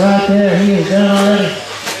 Right there. He is done already.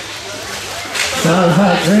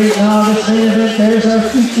 Alright, great novice main event. There's our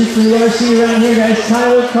feature for the RC around here, guys.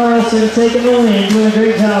 Tyler Carlson taking the win. Doing a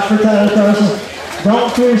great job for Tyler Carlson.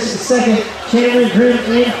 Dalton Pierce second. Chandler Grimm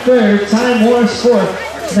in third. Ty Morris fourth.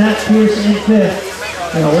 Matt Pierce in fifth.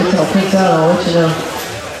 And I'll wait till it prints out. I'll let you know.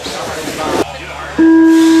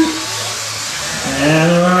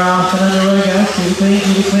 And we're off and underway, guys. Keep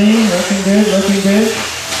it clean. Looking good, looking good.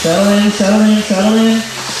 Settle in, settle in, settle in.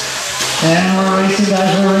 And we're racing,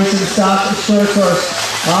 guys. We're racing stock short course.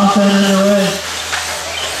 Off and underway.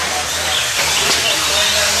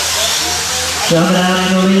 Jumping out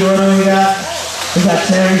in the lead. What do we got? We got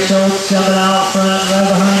Terry Schultz jumping out front,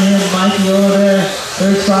 right behind him. Mikey over there.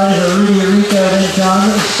 Third spot is Rudy Rico. Then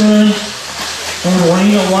John Stern and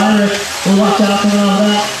Wayne Wyrick. We'll watch out coming on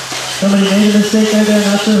that. Somebody made a mistake there.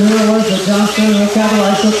 Not sure who it was, but John Stern will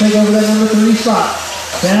capitalize. He'll take over that number 3 spot.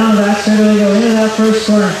 Down the back straight away, go into that first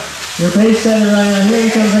corner. Your pace setter right now. Here he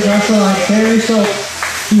comes across the line. Terry Schultz.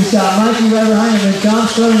 He's got Mikey right behind him and John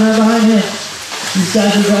Stern right behind him. These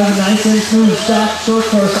guys are driving nice and smooth. Stock short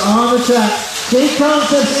course on the track.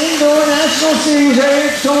 JConcepts Indoor National Series right here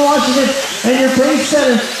in Tacoma, Washington. And your pace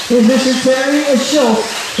setter is Mr. Terry Schultz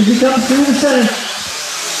as he comes through the center.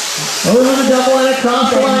 Over the double and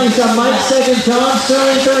across the line. He's got Mike second, John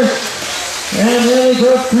Sterling third. And then they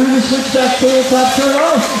go through the switchback tabletop turn.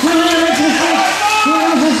 Oh, really makes a mistake. He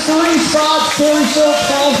loses 3 spots. Terry Schultz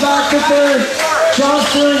falls back to third. John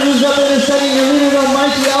Sterling moves up in the second. Your leader go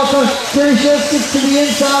Mikey Alpha. Terry Schultz gets to the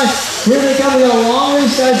inside. Here they come. We got a long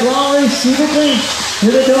race, guys. Long race. Keep it clean.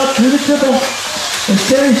 Here they go up through the triple. It's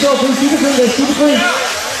Terry Schultz. Keep it clean, guys. Keep it clean.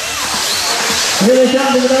 Here they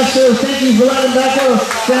come to the back shoulder. Thank you for letting them back go.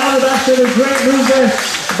 Down the back shoulder. Great move there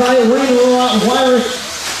by Wayne Wyrick.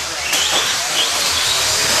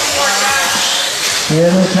 Here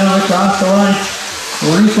they come across the line.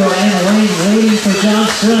 Rico and Wayne waiting for John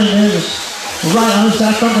Sterling. There's right on his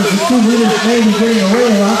back bumper. The 2 leaders maybe getting away.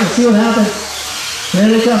 We'll have to see what happens. Here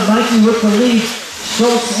they come. Mikey with the lead.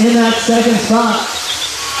 Schultz in that second spot.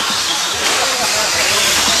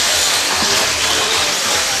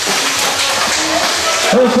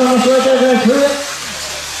 First one right there, guys. Hurry up.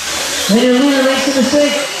 And your leader makes a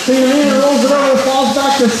mistake. So your leader rolls it over, falls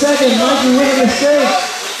back to second. Mikey with a mistake.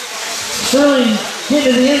 Sterling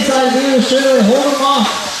getting to the inside of the leader straight away. Hold him off.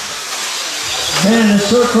 Man, the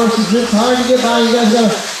short course is just hard to get by. You guys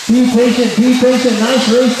gotta be patient, be patient. Nice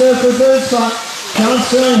race there for third spot. John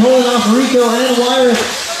Sterling holding off Rico and Wyrick.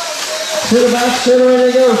 To the back straight away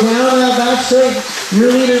they go. Down that back straight. Your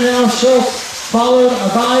leader now, Schultz, followed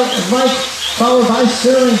by Mike, followed by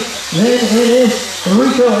Sterling. Then it is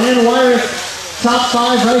Rico and Wyrick. Top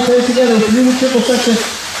 5 right there together through the triple section.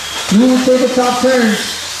 Through the tabletop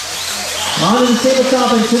turns. Onto the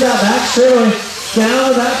tabletop and to that back straightaway. Down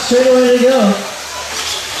the back straightaway they go.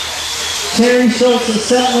 Terry Schultz is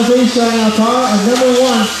set with race right now. Car number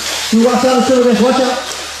 1. You watch out the triple, guys. Watch out.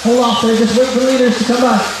 Hold off there. Just wait for the leaders to come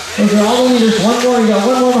by. Those are all the leaders. One more. You got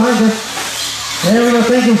one more behind her. There we go.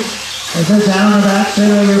 Thank you. As they're down the back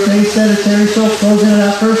straightaway, your pace setter Terry Schultz goes into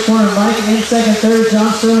that first corner. Mike in second, third. John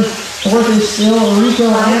Sterling. Fourth is still Rico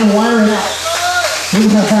and Wyrick. We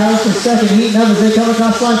have Harris for second. Heat numbers. They come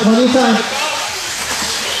across the line. Plenty of time.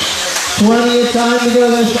 Plenty of time to go.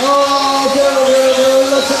 There's, oh, go.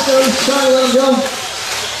 Let's go. Try to let him go.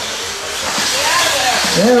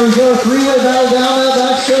 There we go. 3-way battle down that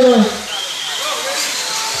back straightaway.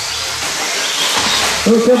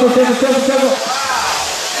 Oh, careful. There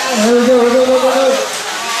we go.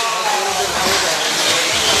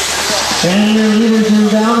 And your leaders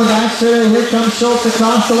move down the back straightaway. Here comes Schultz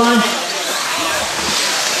across the line.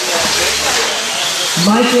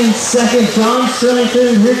 Mike in second, John Sterling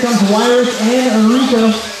third. Here comes Wyrick and Rico.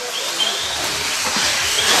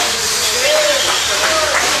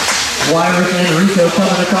 Wyrick and Rico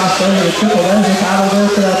coming across the triple. There's a battle there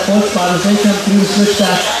for that 4th spot as they come through the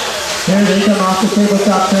switchback. Here they come off the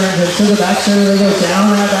tabletop turns and to the back straight. They go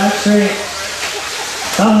down that back straight.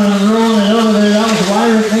 Rolling it over there. That was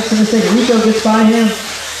Wyrick. Makes a mistake. Rico gets by him.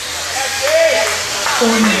 4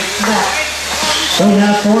 minutes left. We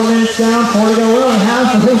have 4 minutes down, 4 to go. We're only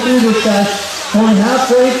halfway through this guy. Only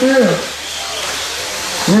halfway through.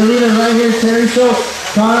 Your leader right here, Terry Schultz.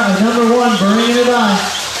 Car number 1, bringing it by.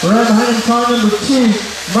 Right behind him, car number 2,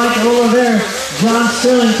 Mike Oliver. John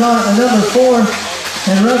Sterling, car number 4.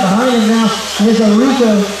 And right behind him now is a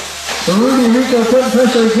Rico. Rudy Rico putting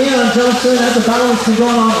pressure again on John Sterling. That's a battle that's been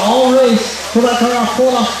going on all race. Pull that car off,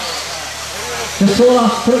 pull it off. Just pull it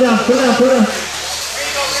off, put it down.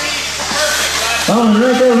 Oh, and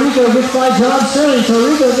right there, Rico gets by John Sterling. So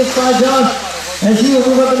Rico gets by John as he will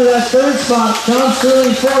move up into that third spot. John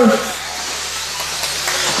Sterling fourth.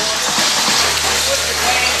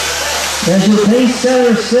 As your pace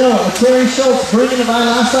setter still, Terry Schultz bringing it by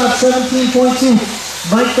last stop 17.2.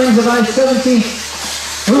 Mike brings it by 17.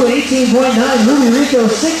 Ooh, 18.9. Ruby Rico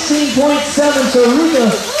 16.7. So Rico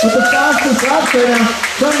with the fastest laps right now,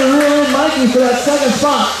 trying to reel in Mikey for that second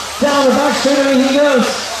spot. Down the back straightaway he goes.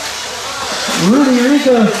 Rudy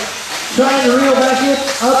Rico trying to reel back it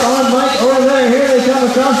up on Mike over there. Here they come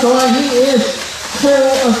across the line. He is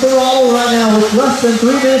full of throttle right now with less than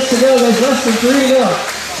 3 minutes to go. There's less than 3 to go.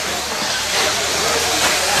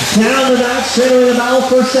 Down the back straightaway, the battle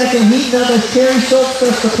for a second. Heating up as Terry Schultz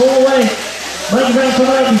starts to pull away. Mike back to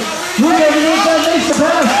Mike. Rico to the inside makes the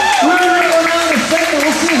pass. Rudy Rico now in second.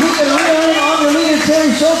 We'll see if he can reel in on the leader,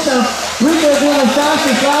 Terry Schultz now. Rico doing the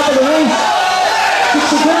fastest lap of the race.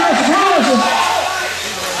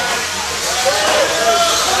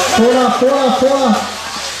 Pull off.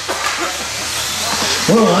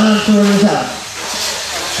 Whoa, I'm not sure where this out.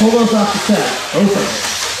 Pull those off the track. Open.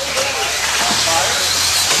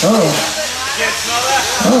 Oh,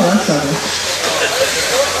 that's not good.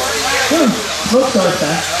 Smoke starts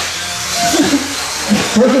back.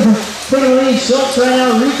 Taking the lead, Schultz right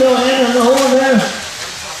now, Rico and the hole there.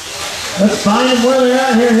 Let's find them where they're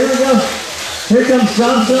at here. Here we go. Here comes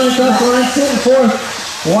John Sterling across the line, sitting fourth.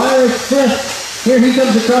 Wyrick fifth. Here he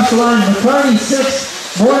comes across the line. McCarty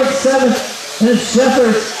sixth. Morick seventh. And it's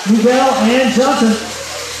Shepard, Miguel, and Johnson.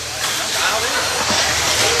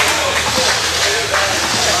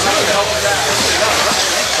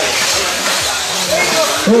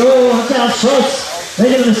 Oh, watch out, Schultz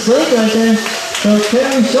making a mistake right there. So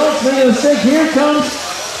Terry Schultz making a mistake. Here comes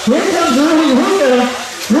Rudy Rico.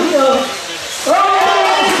 Rico. Oh,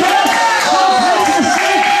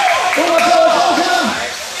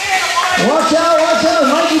 watch out.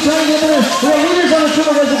 Mikey trying to get in there. We have leaders on the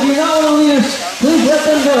triple, guys. If you're not one of the leaders, please let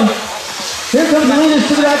them go. Here comes the leaders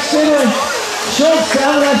to the back straightaway. Schultz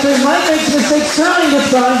down the back straightaway. Mike makes a mistake. Sterling gets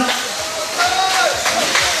by.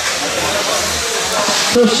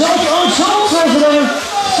 So Schultz rolls it over.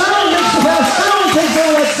 Sterling makes the pass. Sterling takes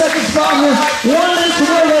over that second spot here. 1 minute to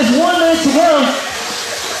go, guys. 1 minute to go.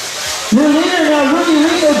 Your leader now, Rudy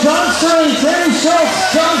Rico, John Sterling, Terry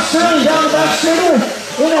Schultz, John Sterling down the back straightaway.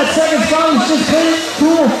 In that second spot, he's just playing it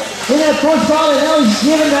cool. In that fourth spot, and now he's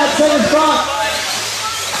giving that second spot.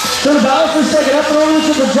 So the battle for second, up and over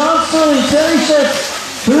to the John Sterling, Terry Schultz.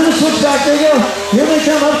 Through the switchback, there you go. Here they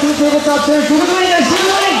come up to the tabletop there. To the lead, I see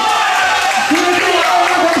the lead. Oh,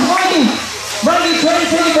 here comes Mikey. Mikey trying to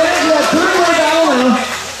take advantage of that three-way battle now.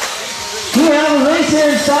 We have a race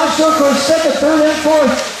here in South Shore Course, second, third, and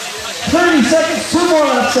fourth. 30 seconds, 2 more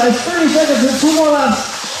laps, guys. 30 seconds and 2 more laps.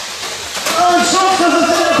 Oh, and Schultz doesn't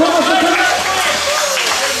say the corner for three.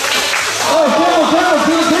 Oh, careful,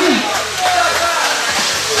 P.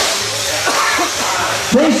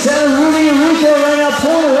 Pace setter Rudy Rico right now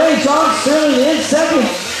pulling away. John Sterling in second.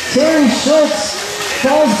 Terry Schultz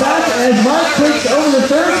falls back as Mike takes over the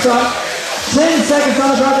third spot. 10 seconds on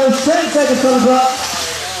the clock. 10 seconds on the clock.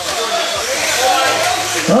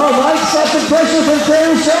 Oh, Mike's got some pressure from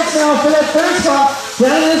Terry Schultz now for that third spot.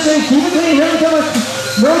 Down in this ring, keep it clean. Here we come.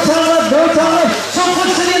 No time left. Schultz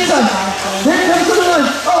looks to the inside. Here comes the one.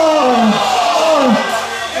 Oh,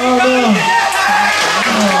 no.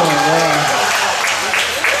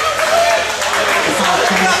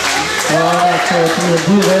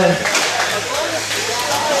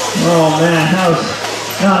 Oh, man, that was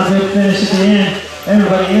not a good finish at the end.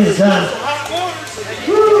 Everybody is done.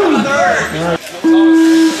 Woo!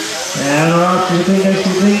 And we're off to the clean.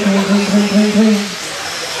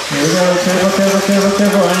 Here we go,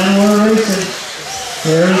 careful, and we're racing.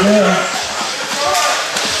 Here we go.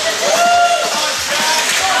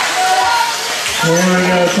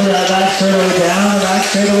 To that back straightaway, down the back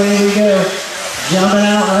straightaway we go. Jumping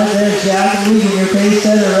out right there, Jack Wegan, your pace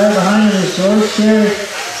setter right behind him is George Cherry.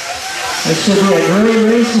 It should be a great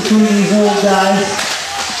race between these old guys.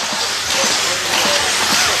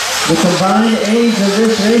 The combined age of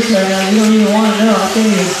this race right now, you don't even want to know. I can't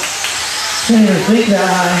even think that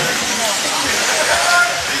high.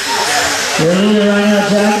 Your leader right now,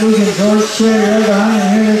 Jack Wegan, George Cherry right behind him.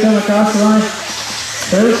 Here they come across the line.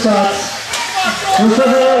 Third spots. Looks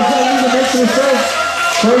like Jack makes a mistake.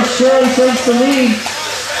 George Cherry takes the lead.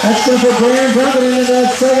 That's going to put Darren Duncan into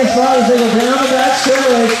that second spot as they go down the back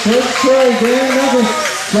straightaway. George Cherry, Darren Duncan,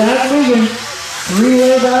 Jack Wegan.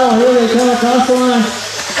 Three-way battle. Here they come across the line.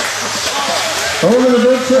 Over the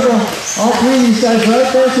big triple. All three of these guys right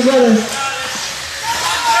there together.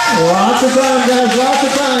 Lots of time, guys, lots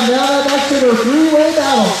of time. Now that back to a three-way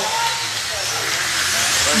battle.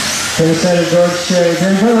 Pace setter George Sherry.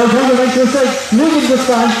 Remember, makes a mistake. Regan this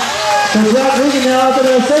time. So Jack Regan now up in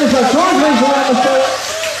the center spot. George makes a mistake.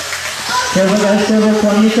 Careful, guys, careful.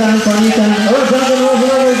 Plenty of time, plenty of time. Oh, Duncan rolls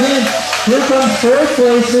it over again. Here comes fourth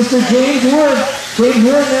place, Mr. James Wood. James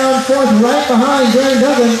Wood now in fourth, right behind Darren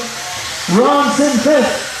Duncan. Ronson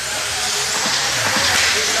fifth.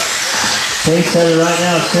 Pace setter right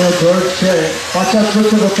now, still George Sherry. Watch out, look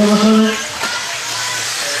to the front on it.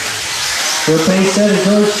 For pace setter,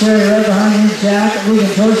 George Sherry right behind him, Jack Regan.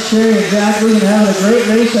 George Sherry and Jack Regan having a great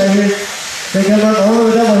race right here. They come up over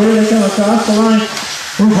the double here, they come across the line.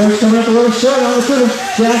 George coming up a little short on the triple.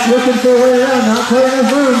 Jack looking for a way around, not quite enough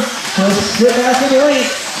room. He'll sit back and wait.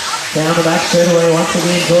 Down the back straightaway, once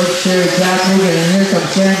again, George Sherry, Jack Regan, and here comes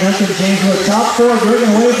Darren Duncan, James Wood. Top four, breaking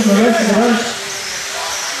away from the rest of the bunch.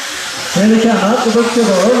 Here they come, up the big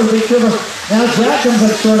triple, over the big triple. Now Jack comes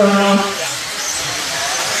up short on that one.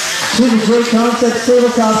 To the JConcepts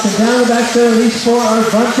tabletops, and down the back straightaway, these four are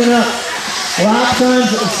bunching up. Lap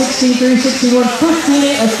times 16-3, 61,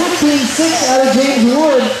 15-6 out of James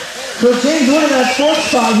Wood. So James Wood in that fourth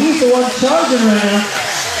spot, he's the one charging right now.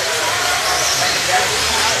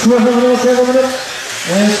 Careful,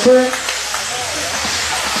 and it's clear.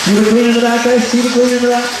 See the clean in the back, guys, see the clean in the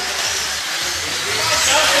back.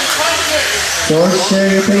 George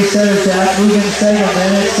Sherry, your pace setter, Jack Regan second,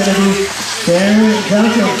 then it's going to be Darren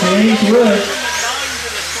Duncan, James Wood.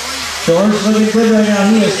 George looking good right now,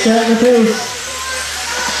 he is setting the pace.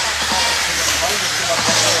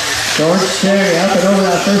 George Sherry up and over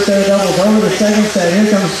that first set of doubles, over the second set. Here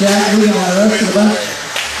comes Jack Regan and the rest of the bunch.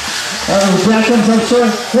 Jack comes up short,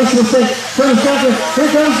 makes a mistake, turns Duncan. Here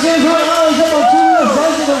comes James Wood, oh, he's up on two wheels,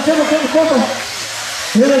 rising them, careful.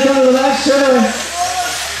 Here they come to the back straightaway.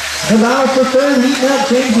 The battle for third, heating up,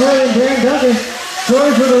 James Wood and Darren Duncan.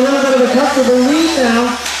 George with a little bit of a comfortable lead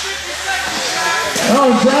now.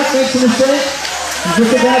 Oh, Jack makes a mistake. He's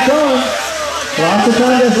just get back going. Lots of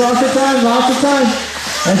time, guys, lots of time.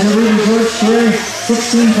 As you're reading, George Sherry,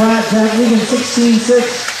 16 flat, Jack Regan,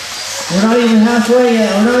 16-6. We're not even halfway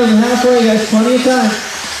yet, guys, plenty of time.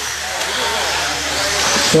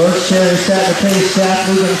 George Sherry set the pace, Jack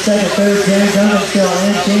Regan second, third, Darren Duncan still,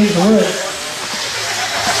 and James Wood.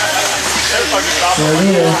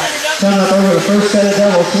 Leader coming up over the first set of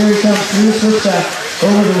doubles. Here he comes through the switchback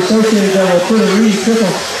over the associated double to the Reedy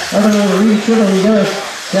triple. Up and over the Reedy triple he goes.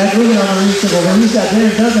 Jack Regan on the Reedy triple, but he's got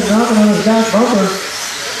Darren Duncan knocking on his back bumper.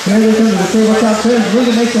 Here they come to the tabletop turn.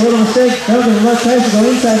 Regan makes a little mistake. Duncan left tries to go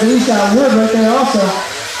inside, but he's got Wood right there also.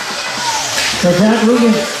 So Jack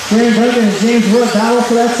Regan, Darren Duncan, and James Wood battle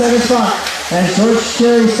for that second spot as George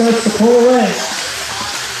Sherry starts to pull away.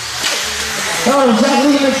 Oh, Jack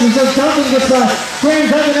Regan makes himself, Duncan gets by.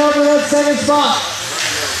 Darren Duncan over that second spot.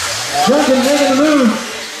 Duncan making the move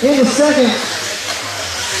into second.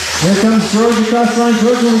 Here comes George across the line.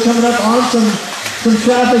 George will be coming up on some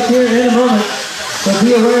traffic here in a moment. So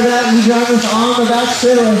be aware of that. You drivers on the back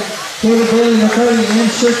straightaway. David Bailey, McCarty,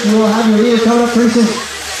 and Shirk, you will have your leader coming up pretty soon.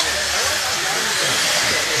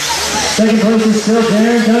 Second place is still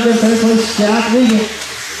Darren Duncan. Third place, Jack Regan.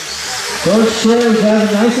 George Sherry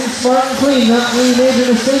driving nice and smart and clean, not any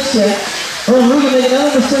major mistakes yet. Oh, Regan made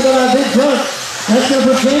another mistake on that big jump. That's going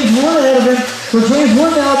to put James Wood ahead of him. So James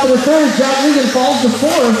Wood now up to the third. Jack Regan falls to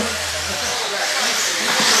fourth.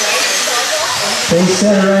 Pace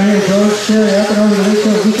setter right here, George Sherry up and over the big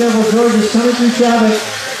hill. Be careful, George is coming through traffic.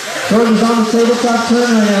 George is on the tabletop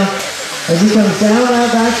turn right now as he comes down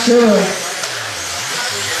that back straightaway.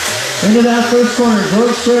 Into that first corner,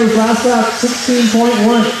 George Sherry's last lap,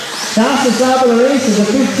 16.1. Fastest lap of the race is a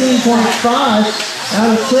 15.5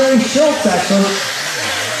 out of Terry Schultz, actually.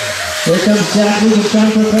 Here comes Jack Regan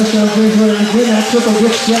trying to put pressure on James Wood, and again that triple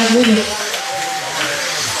gets Jack Regan.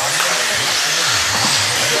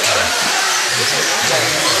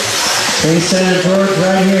 Pace setter George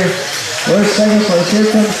right here. Where's second place? Here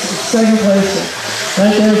comes second place.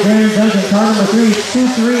 Right there, Darren Duncan, car number 3, 2,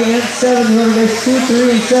 3, and 7. The other guys, 2,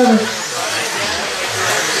 3, and 7.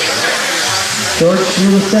 George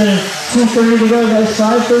through the center, 2:30 to go, guys.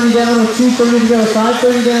 5:30 down with 2:30 to go.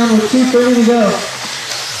 5:30 down with 2:30 to go.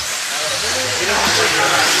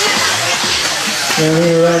 They're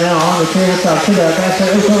here right now on the tabletop to that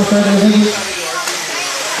backside.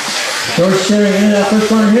 George Sherry into that first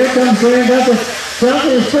corner. Here comes Darren Duncan.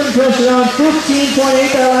 Duncan is putting pressure on.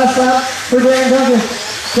 15.8 that last lap for Darren Duncan.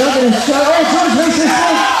 Duncan is shot. Oh, George makes a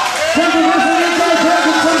mistake. Duncan goes to the inside.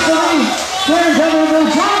 Duncan takes the lead. Darren Duncan will go.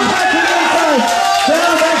 George back to the inside.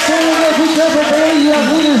 Down back center, be careful, Bailey. You have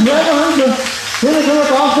leaders right behind you. Here they come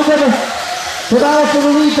up off the double. The battle for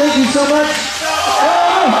the lead, thank you so much.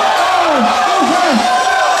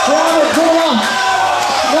 Grab it, pull it off.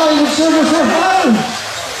 Not even sure what's happening.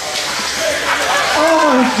 Oh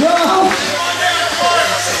my gosh.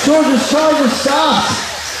 Georgia's Charger stopped.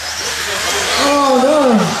 Oh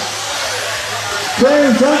no.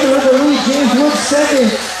 Clarence Duncan with the lead, James Wood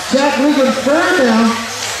second. Jack Regan third now.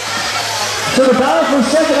 So the battle for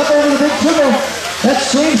second up over the big triple. That's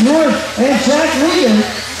James Wood and Jack Regan.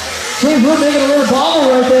 James Wood making a little bobble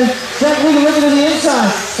right there. Jack Regan looking to the inside.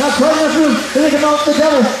 Now quite enough room. Then they come off the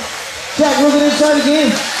double. Jack looking inside again.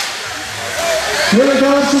 Here we go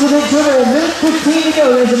to the big triple. A minute 15 to go.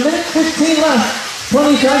 There's a minute 15 left.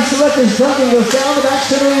 20 time selectors. Duncan goes down the back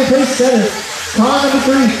center of the pace setter. Car number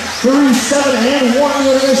 3, 3, 7, and 1.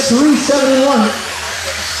 We're going to 3, 7, and 1.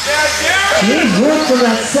 James Wood from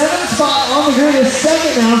that 7th spot on the grid is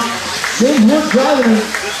second now. James Wood driving an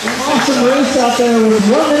awesome race out there with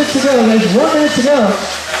 1 minute to go. There's 1 minute to go.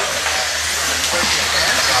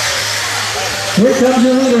 Here comes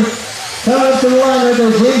your leader. Coming up to the line right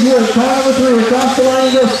there. James Wood, car number 3. Across the line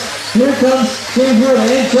he goes. Here comes James Wood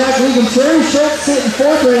and Jack Regan. Terry Sharp sitting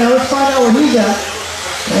 4th right now. Let's find out what he's at.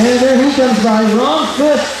 And there he comes by. Ron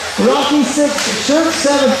 5th. Rocky 6th. Sharp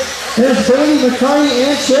 7th. There's Bailey, McCarty,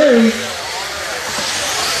 and Cherry.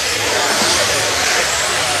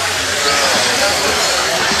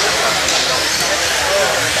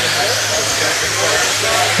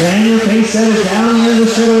 And your pace setter down here the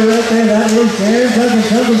shoulder right there. That is Darren Duncan.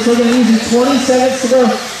 Duncan's taking an easy 20 seconds to go.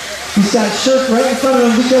 He's got Shirk right in front of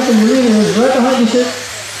him. Be careful, your leader is right behind you, Shirk.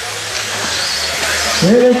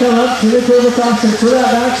 Here they come up to the tabletop to that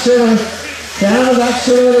back shoulder. Down the back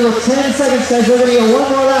shoulder. They go 10 seconds, guys. We're going to get one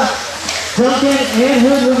more lap. Duncan and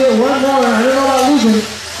Hood will get one more. I don't know about losing.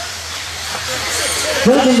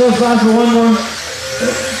 Duncan goes by for one more.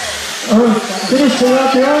 Oh, finish it up.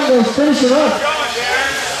 Your arm goes. Finish it up.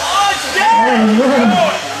 Oh, man.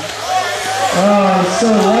 Oh, so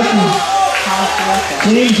lucky.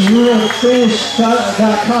 James Wood finished, got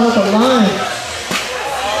caught at the line.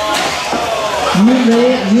 You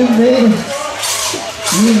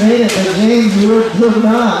made it, but James Wood did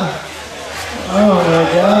not. Oh my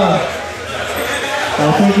God. I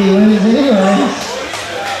think he wins anyway.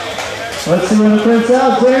 Let's see what it prints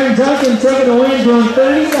out. Darren Duncan taking a win, doing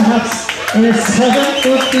 30 laps in a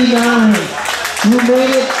 7:59. You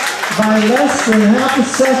made it by less than half a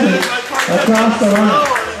second across the line.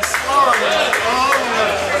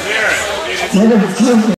 Darren Duncan.